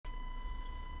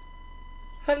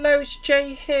Hello, it's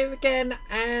Jay here again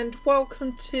and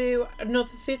welcome to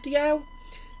another video.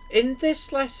 In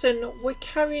this lesson we're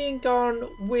carrying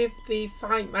on with the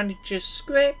Fight Manager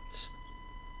script,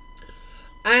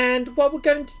 and what we're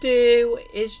going to do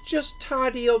is just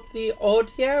tidy up the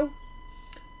audio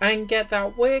and get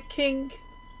that working.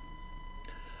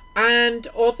 And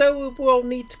although we will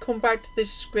need to come back to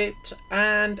this script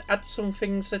and add some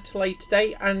things at a later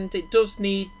date, and it does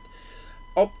need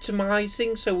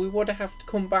optimizing, so we would have to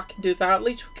come back and do that, at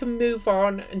least we can move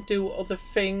on and do other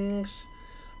things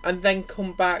and then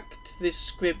come back to this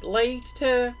script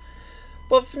later.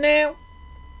 But for now,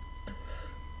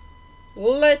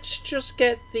 let's just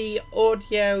get the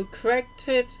audio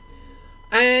corrected,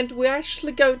 and we're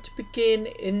actually going to begin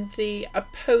in the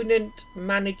opponent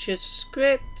manager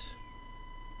script.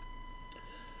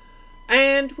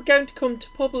 And we're going to come to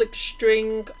public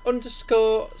string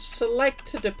underscore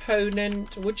selected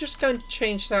opponent. We're just going to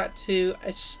change that to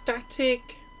a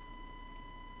static,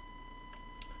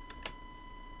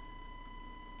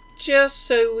 just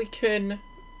so we can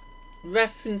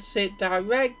reference it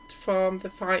direct from the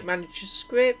Fight Manager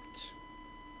script.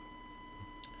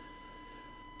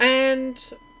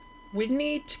 And we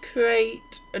need to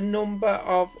create a number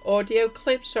of audio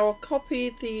clips, so I'll copy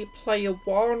the player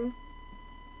 1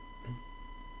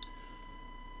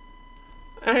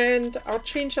 and I'll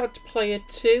change that to player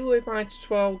 2. We might as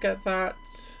well get that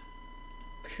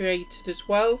created as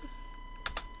well.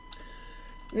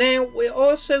 Now we're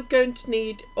also going to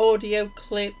need audio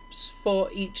clips for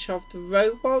each of the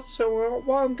robots, so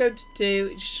what I'm going to do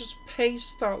is just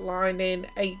paste that line in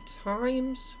 8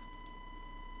 times.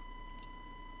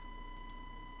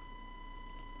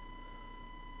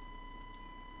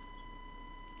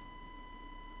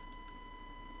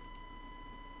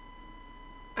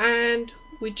 And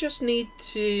we just need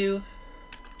to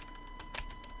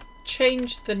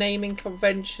change the naming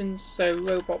conventions, so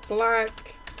robot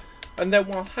black, and then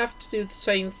we'll have to do the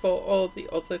same for all the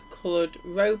other coloured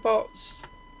robots.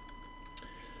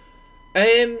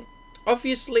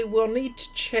 Obviously we'll need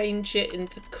to change it in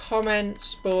the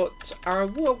comments, but I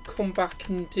will come back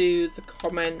and do the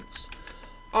comments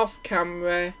off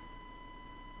camera.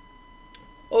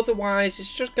 Otherwise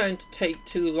it's just going to take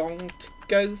too long to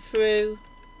go through.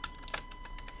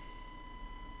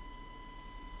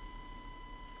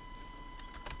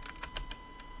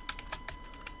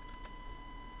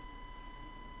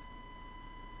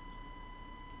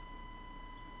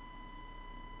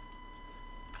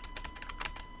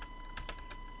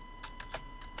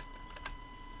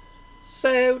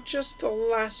 So just the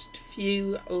last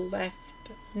few left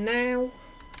now.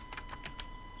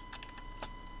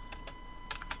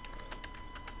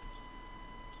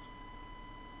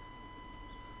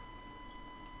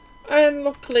 And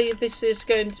luckily this is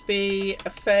going to be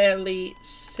a fairly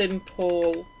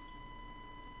simple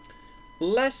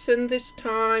lesson this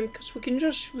time, because we can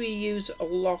just reuse a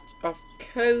lot of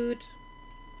code.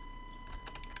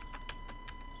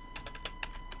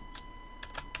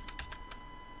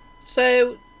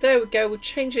 So there we go, we'll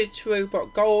change it to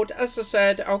robot gold. As I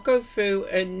said, I'll go through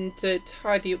and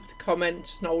tidy up the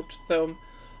comments and alter them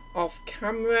off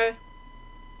camera.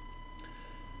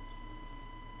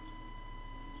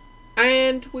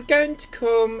 And we're going to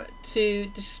come to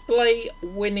display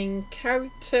winning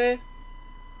character.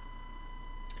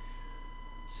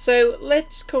 So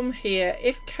let's come here,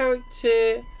 if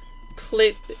character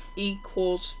clip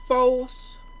equals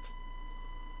false,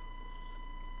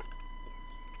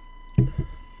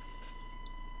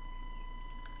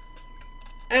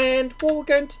 and what we're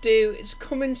going to do is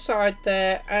come inside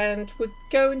there and we're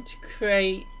going to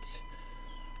create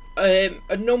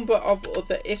a number of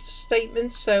other if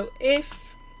statements. So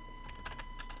if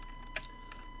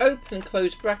open and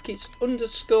close brackets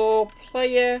underscore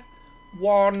player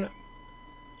 1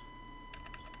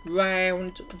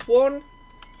 round 1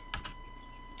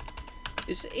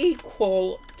 is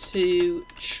equal to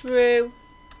true,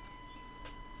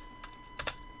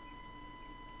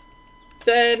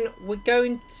 then we're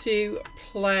going to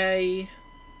play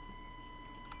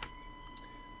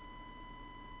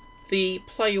the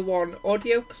player 1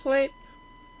 audio clip.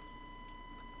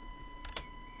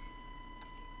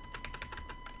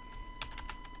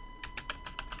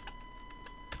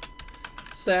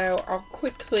 So I'll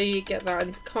quickly get that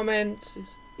in the comments.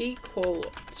 Is equal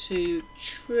to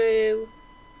true.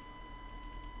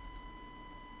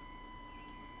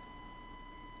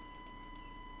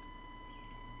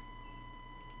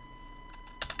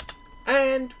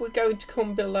 And we're going to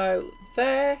come below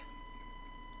there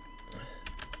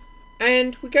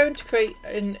and we're going to create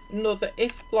another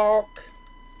if block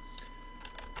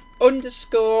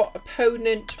underscore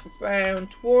opponent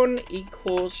round 1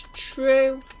 equals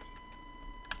true,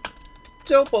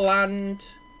 double and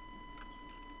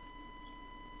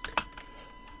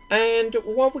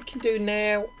what we can do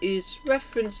now is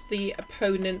reference the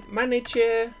opponent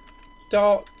manager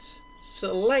dot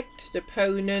selected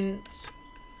opponent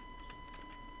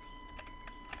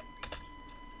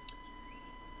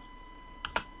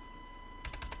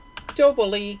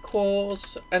double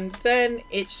equals, and then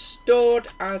it's stored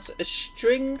as a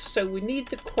string, so we need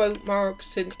the quote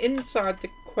marks, and inside the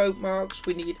quote marks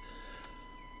we need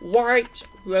white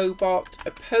robot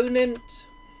opponent.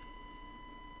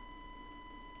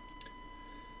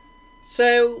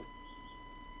 So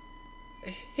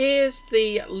here's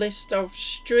the list of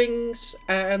strings,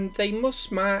 and they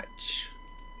must match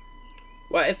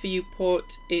whatever you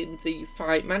put in the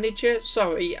fight manager.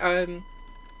 Sorry,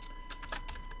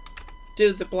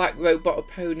 do the black robot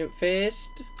opponent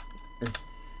first.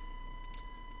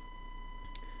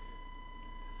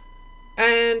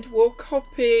 And we'll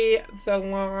copy the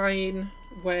line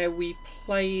where we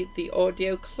play the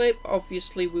audio clip.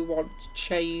 Obviously we want to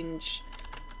change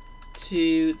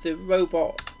to the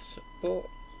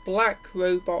black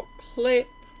robot clip.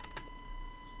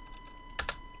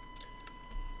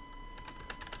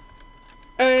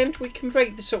 And we can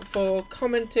break this up for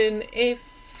commenting. If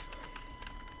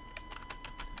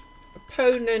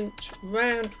opponent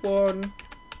round 1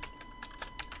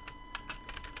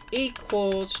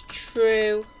 equals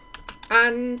true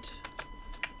and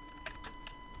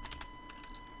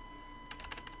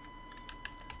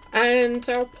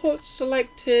I'll put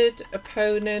selected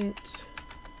opponent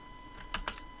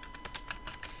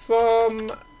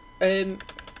from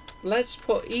let's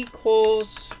put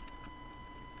equals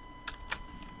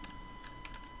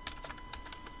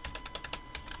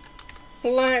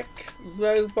black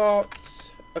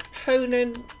robot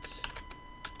opponent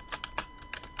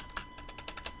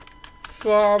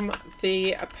from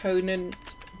the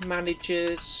opponent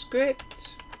manager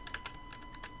script.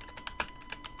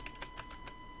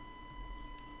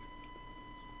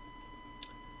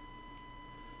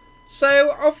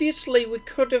 So obviously we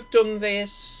could have done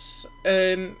this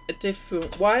a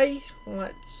different way.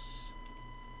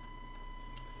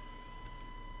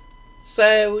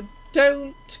 So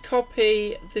don't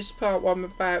copy this part what I'm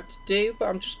about to do, but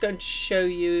I'm just going to show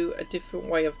you a different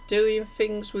way of doing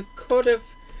things. We could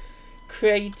have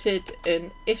created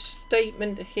an if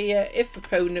statement here, if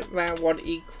opponent round 1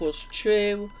 equals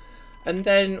true, and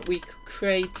then we could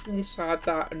create inside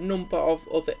that a number of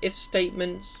other if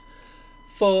statements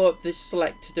for the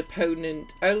selected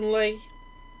opponent only.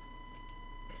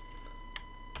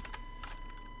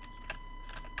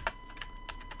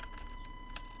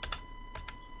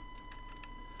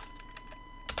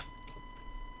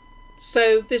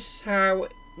 So this is how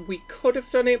we could have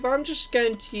done it, but I'm just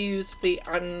going to use the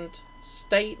AND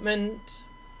statement.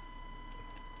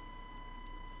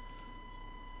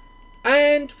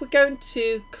 And we're going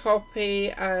to copy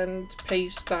and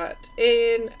paste that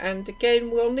in, and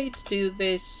again we'll need to do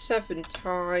this 7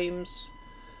 times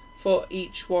for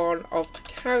each one of the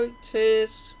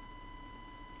characters.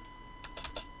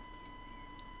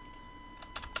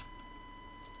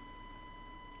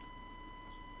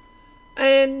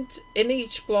 And in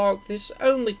each block there's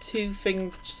only 2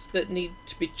 things that need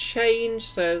to be changed.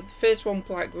 So the first one,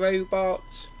 black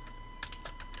robot.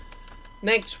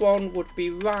 Next one would be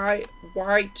white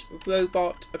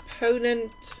robot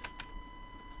opponent.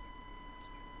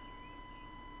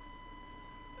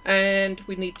 And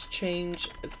we need to change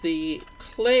the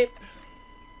clip.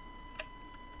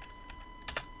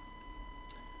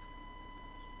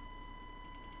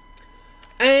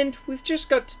 And we've just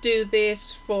got to do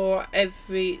this for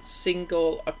every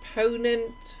single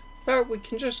opponent. But we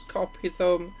can just copy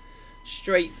them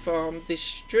straight from this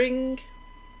string.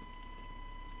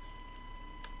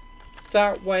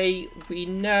 That way we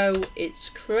know it's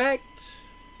correct,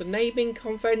 the naming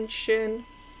convention.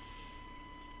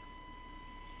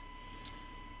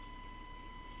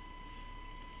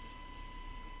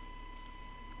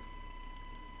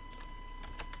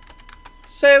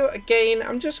 So again,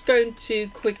 I'm just going to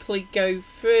quickly go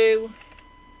through,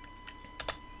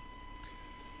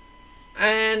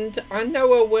 and I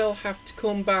know I will have to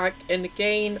come back and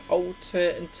again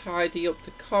alter and tidy up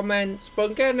the comments,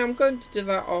 but again I'm going to do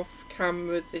that off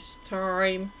camera this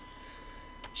time,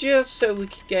 just so we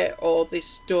can get all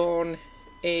this done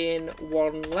in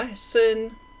one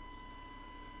lesson.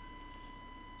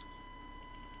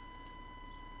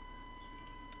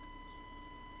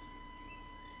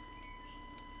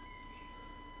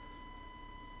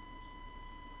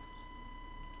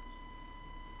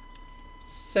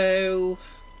 So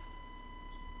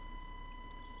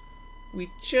we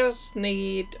just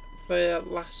need the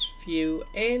last few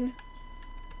in.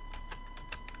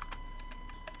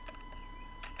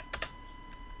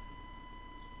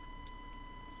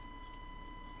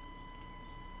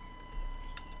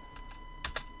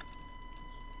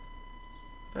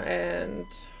 And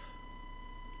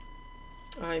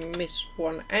I missed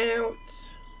one out.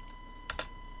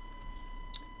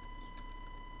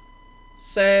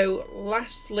 So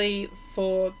lastly,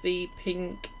 for the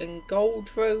pink and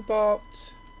gold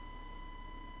robot,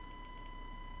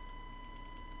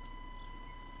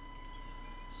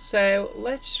 so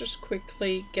let's just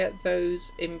quickly get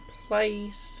those in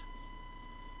place.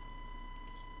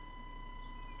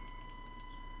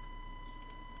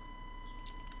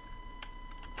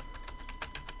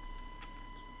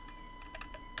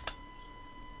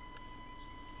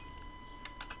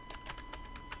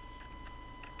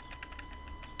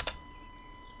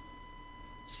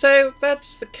 So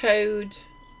that's the code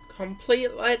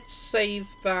complete. Let's save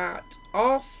that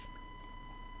off.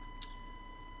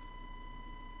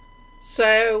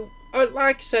 So,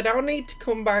 like I said, I'll need to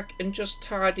come back and just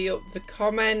tidy up the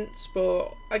comments,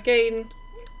 but again,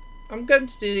 I'm going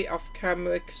to do it off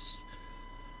camera because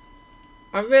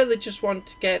I really just want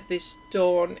to get this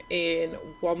done in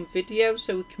one video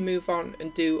so we can move on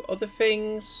and do other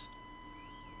things.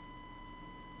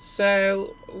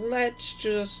 So let's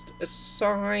just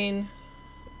assign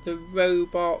the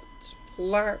robot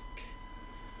black.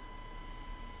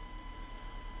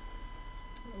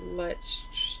 Let's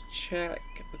just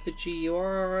check the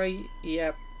GUI.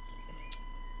 Yep.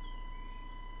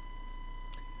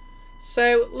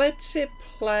 So let's hit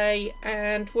play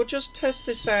and we'll just test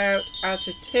this out as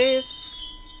it is.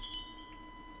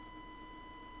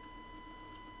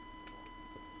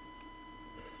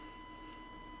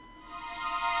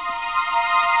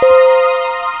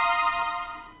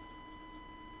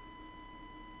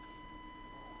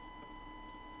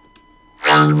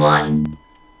 Round 1.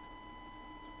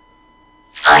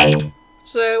 Fight.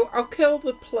 So I'll kill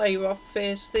the player off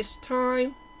first this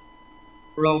time.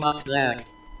 Robot Black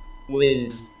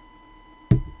wins.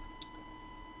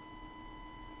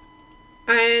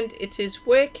 And it is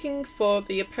working for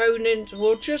the opponent.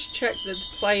 We'll just check that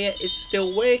the player is still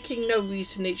working. No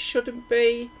reason it shouldn't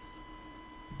be.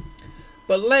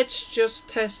 But let's just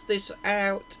test this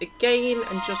out again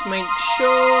and just make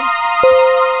sure.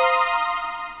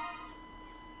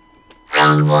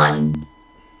 Round 1.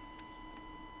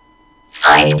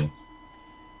 Fight.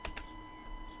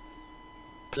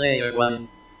 Player 1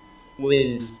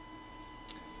 wins.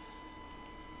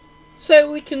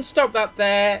 So we can stop that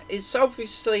there. It's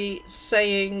obviously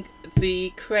saying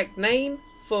the correct name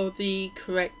for the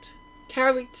correct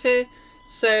character.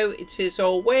 So it is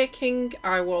all working.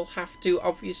 I will have to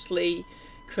obviously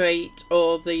create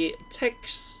all the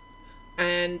text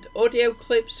and audio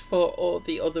clips for all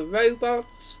the other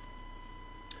robots.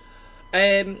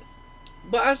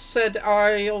 But as I said,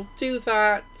 I'll do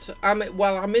that. I'm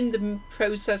in the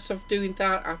process of doing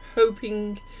that. I'm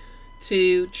hoping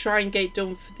to try and get it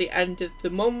done for the end of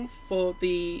the month for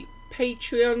the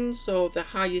Patreons or the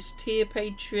highest tier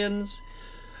Patreons.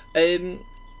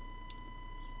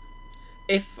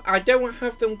 If I don't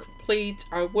have them complete,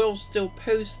 I will still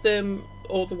post them,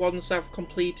 all the ones I've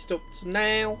completed up to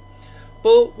now.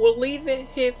 But we'll leave it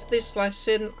here for this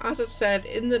lesson. As I said,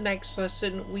 in the next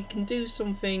lesson we can do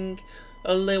something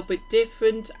a little bit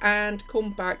different and come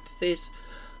back to this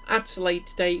at a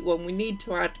later date when we need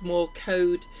to add more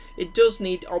code. It does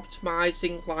need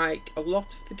optimizing like a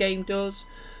lot of the game does.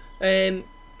 I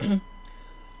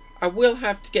will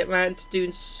have to get around to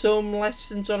doing some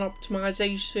lessons on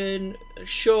optimization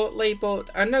shortly, but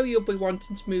I know you'll be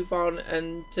wanting to move on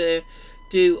and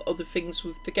do other things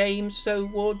with the game, so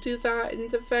we'll do that in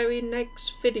the very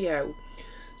next video.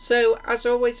 So as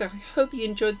always, I hope you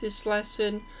enjoyed this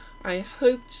lesson. I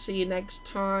hope to see you next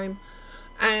time,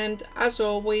 and as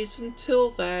always, until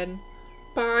then,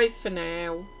 bye for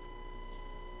now.